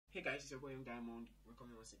Hey guys, it's your boy Young Diamond.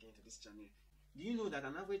 Welcome once again to this channel. Do you know that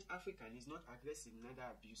an average African is not aggressive, neither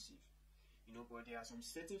abusive? But there are some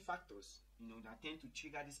certain factors, that tend to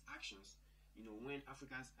trigger these actions. When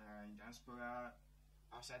Africans are in diaspora,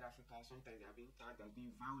 outside Africa, sometimes they are being tagged as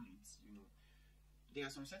being violent. There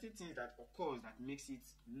are some certain things that occurs that makes it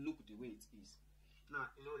look the way it is.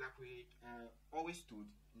 Now, like we always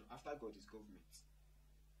told, after God is government.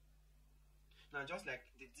 Now, just like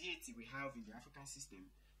the deity we have in the African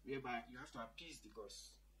system, whereby you have to appease the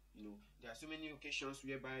gods. There are so many occasions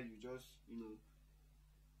whereby you just,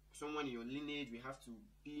 someone in your lineage will have to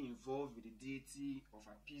be involved with the deity of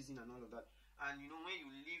appeasing and all of that. And when you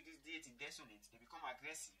leave this deity desolate, they become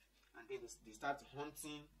aggressive, and then they start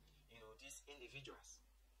hunting, these individuals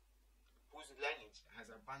whose lineage has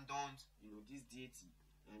abandoned, this deity,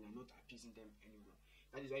 and are not appeasing them anymore.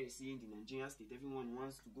 That is why you see in the Nigerian state, everyone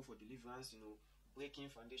wants to go for deliverance,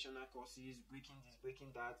 breaking foundational courses, breaking this,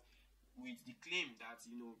 breaking that, with the claim that,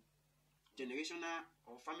 generational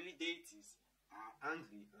or family deities are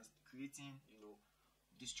angry and creating,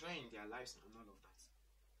 destroying their lives and all of that.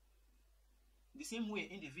 The same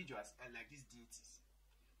way individuals are like these deities.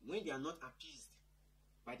 When they are not appeased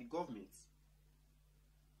by the government,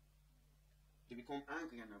 they become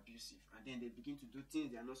angry and abusive, and then they begin to do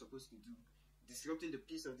things they are not supposed to do, disrupting the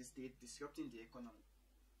peace of the state, disrupting the economy.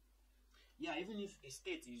 Yeah, even if a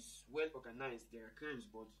state is well organized, there are crimes,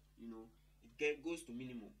 but it goes to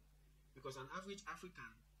minimum, because an average African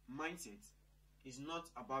mindset is not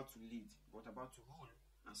about to lead, but about to rule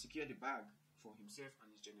and secure the bag for himself and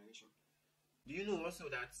his generation. Do you know also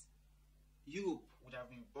that Europe would have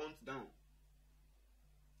been burnt down,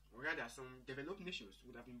 or rather some developed nations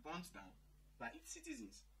would have been burnt down by its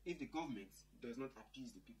citizens if the government does not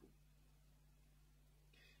appease the people?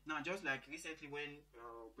 Now, just like recently when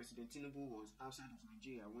President Tinubu was outside of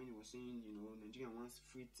Nigeria, when he was saying, Nigeria wants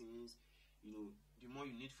free things, the more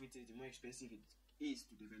you need free things, the more expensive it is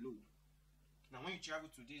to develop. Now, when you travel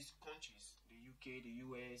to these countries, the UK, the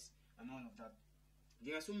US, and all of that,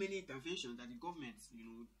 there are so many interventions that the government,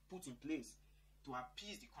 put in place to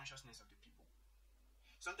appease the consciousness of the people.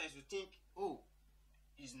 Sometimes you think, oh,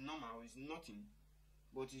 it's normal, it's nothing,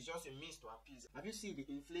 but it's just a means to appease. Have you seen the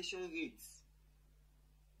inflation rates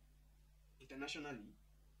internationally,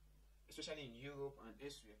 especially in Europe and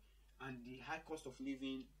elsewhere, and the high cost of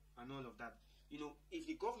living and all of that? If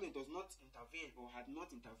the government does not intervene or had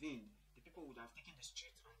not intervened, the people would have taken the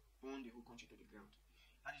streets and burned the whole country to the ground.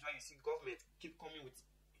 That is why you see government keep coming with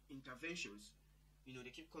interventions.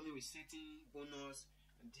 They keep coming with certain bonus,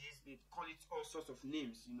 and they call it all sorts of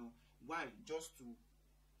names. Why? Just to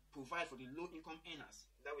provide for the low-income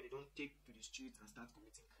earners. That way they don't take to the streets and start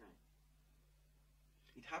committing crime.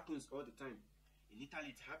 It happens all the time. In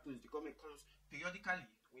Italy, it happens. The government comes periodically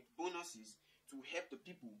with bonuses to help the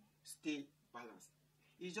people stay balanced.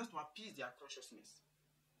 It's just to appease their consciousness,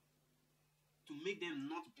 to make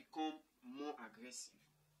them not become more aggressive.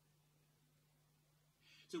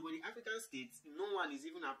 So when the African states, no one is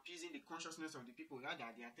even appeasing the consciousness of the people.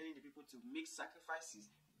 Rather, they are telling the people to make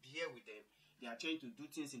sacrifices, bear with them. They are trying to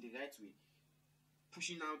do things in the right way,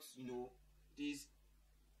 pushing out, these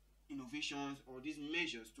innovations or these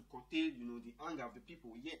measures to curtail, the anger of the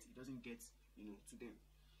people, yet it doesn't get, to them.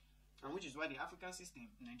 And which is why the African system,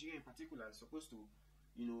 Nigeria in particular, is supposed to,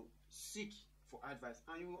 seek for advice.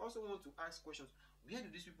 And you will also want to ask questions, where do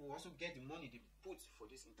these people also get the money they put for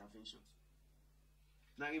these interventions?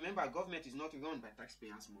 Now remember, government is not run by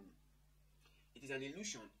taxpayers' money. It is an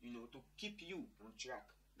illusion, to keep you on track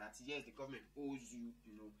that yes, the government owes you,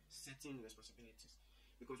 certain responsibilities.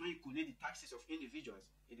 Because when you collect the taxes of individuals,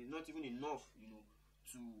 it is not even enough,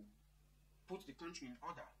 to put the country in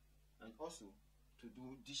order, and also to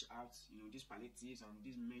dish out, these palliatives and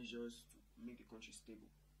these measures to make the country stable.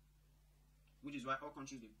 Which is why all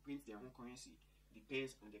countries, they print their own currency.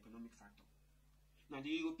 Depends on the economic factor. Now,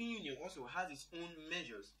 the European Union also has its own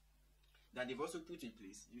measures that they've also put in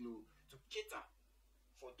place, to cater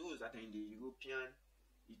for those that are in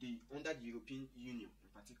under the European Union in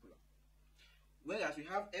particular. Whereas we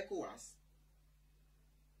have ECOWAS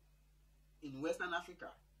in Western Africa.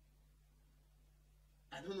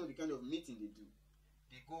 I don't know the kind of meeting they do.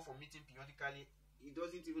 They go for meeting periodically. It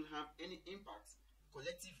doesn't even have any impact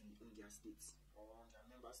collectively on their states or on their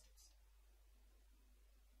member states.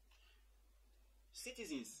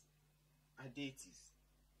 Citizens are deities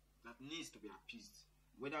that needs to be appeased,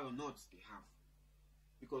 whether or not they have.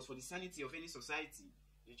 Because for the sanity of any society,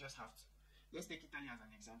 they just have to. Let's take Italy as an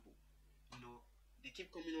example. They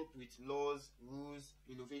keep coming up with laws, rules,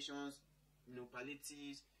 innovations,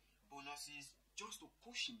 palliatives, bonuses, just to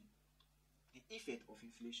cushion the effect of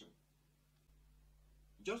inflation.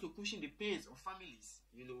 just to cushion the pains of families,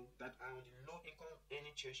 that are on the low income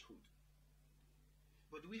earning threshold.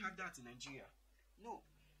 But do we have that in Nigeria? No.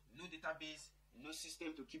 No database, no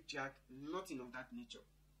system to keep track, nothing of that nature.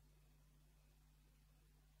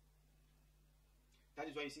 That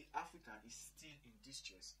is why you see Africa is still in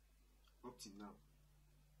distress up till now.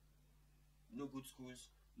 No good schools,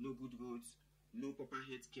 no good roads, no proper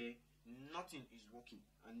health care, nothing is working.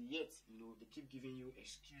 And yet, they keep giving you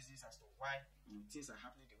excuses as to why things are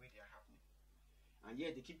happening the way they are happening. And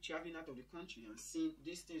yet they keep traveling out of the country and seeing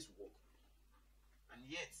these things work. And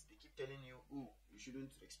yet they keep telling you, oh, you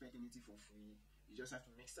shouldn't expect anything for free. You just have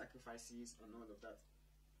to make sacrifices and all of that.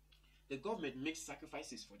 The government makes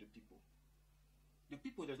sacrifices for the people. The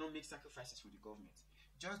people does not make sacrifices for the government.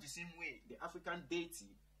 Just the same way the African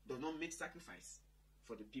deity does not make sacrifice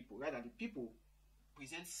for the people. Rather, the people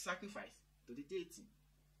present sacrifice to the deity.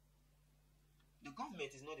 The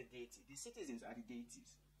government is not the deity. The citizens are the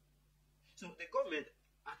deities. So the government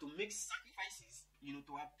had to make sacrifices,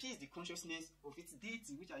 to appease the consciousness of its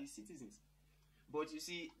deity, which are its citizens. But you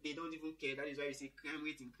see, they don't even care. That is why you see crime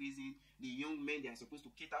rate increasing. The young men they are supposed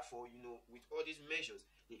to cater for, with all these measures,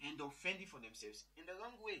 they end up fending for themselves in the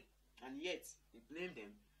wrong way. And yet, they blame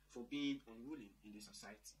them for being unruly in the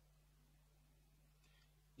society.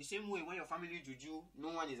 The same way when your family juju, no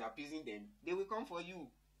one is appeasing them, they will come for you.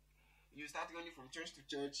 You start running from church to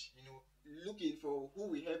church, looking for who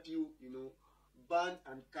will help you, ban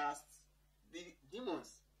and cast the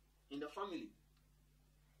demons in the family.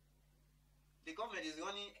 The government is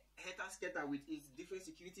running helter-skelter with its different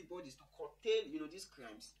security bodies to curtail, these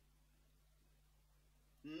crimes,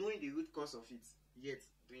 knowing the root cause of it, yet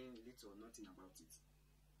doing little or nothing about it.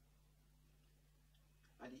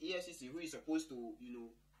 And the EFCC, who is supposed to,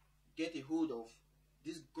 get a hold of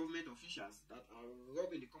these government officials that are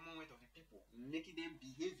robbing the commonwealth of the people, making them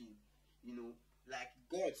behaving, like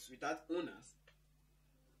gods without owners,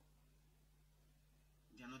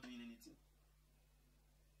 they are not doing anything.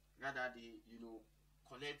 Rather, they,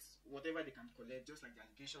 collect whatever they can collect, just like the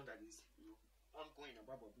allegation that is, ongoing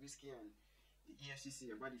about Bobrisky and the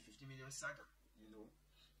EFCC about the 50 million saga,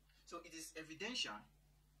 So it is evidential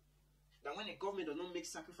that when a government does not make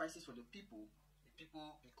sacrifices for the people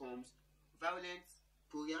becomes violent,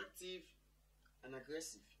 proactive, and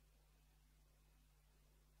aggressive.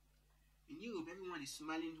 In Europe, everyone is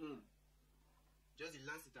smiling home. Just the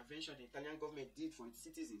last intervention the Italian government did for its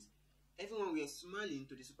citizens, everyone were smiling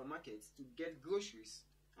to the supermarkets to get groceries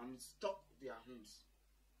and stock their homes.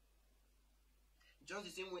 Just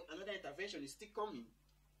the same way, another intervention is still coming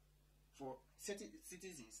for certain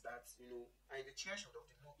citizens that, are in the threshold of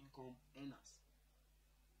the low-income earners.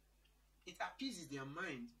 It appeases their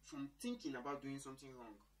mind from thinking about doing something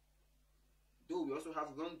wrong. Though we also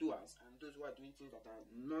have wrongdoers and those who are doing things that are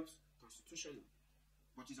not constitutional,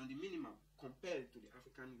 but is on the minimum compared to the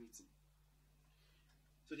African rating.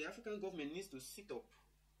 So the African government needs to sit up.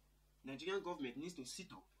 Nigerian government needs to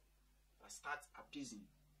sit up and start appeasing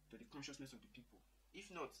to the consciousness of the people.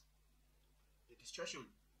 If not, the destruction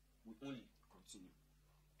will only continue.